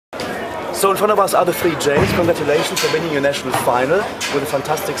So in front of us are the 3 J's. Congratulations for winning your national final with a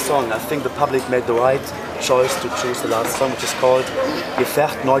fantastic song. I think the public made the right choice to choose the last song, which is called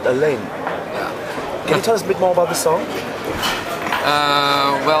Vecht, nooit alleen. Can you tell us a bit more about the song?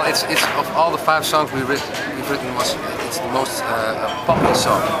 Well, it's of all the 5 songs we've written, it's the most popular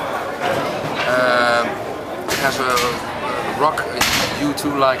song. It has a rock,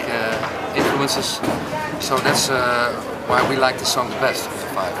 U2-like influences, so that's why we like the song the best of the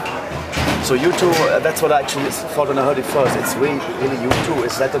 5. So U2, that's what I actually thought when I heard it first. It's really U2.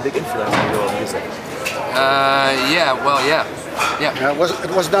 Is that a big influence on your music? Yeah.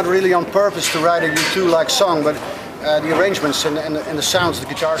 It was not really on purpose to write a U2-like song, but the arrangements and the sounds, the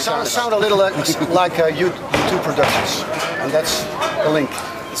guitar sound a little like U2 productions, and that's the link.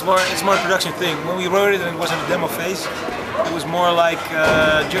 It's more a production thing. When we wrote it and it was in the demo phase, it was more like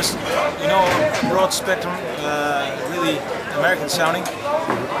just a broad spectrum, really American sounding.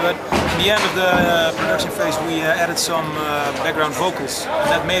 But in the end of the production phase, we added some background vocals, and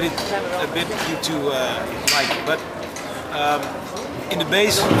that made it a bit U2-like. But in the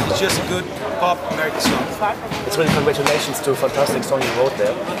base, it's just a good pop American song. It's really congratulations to a fantastic song you wrote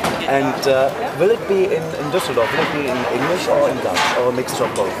there. And will it be in Düsseldorf? Will it be in English or in Dutch, or a mixture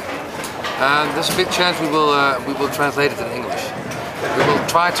of both? There's a big chance we will translate it in English. We will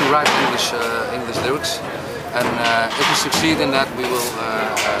try to write English lyrics, and if we succeed in that, we will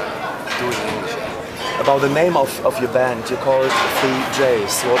do it in English. About the name of your band, you call it 3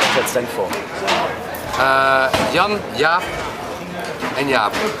 J's. What does that stand for? Jan, Jaap and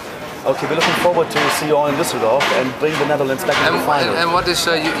Jaap. Okay, we're looking forward to see you all in Düsseldorf and bring the Netherlands back to the final. And what is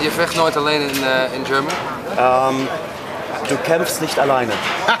je vecht nooit alleen in German? Du kämpfst nicht alleine.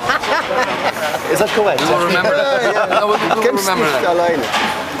 Is that correct? We will remember that. No, we will remember that. Alleine.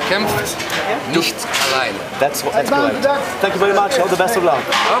 Kämpft nicht alleine. That's correct. Thank you very much. All the best of luck.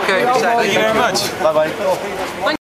 Okay. Thank you very much. Bye bye.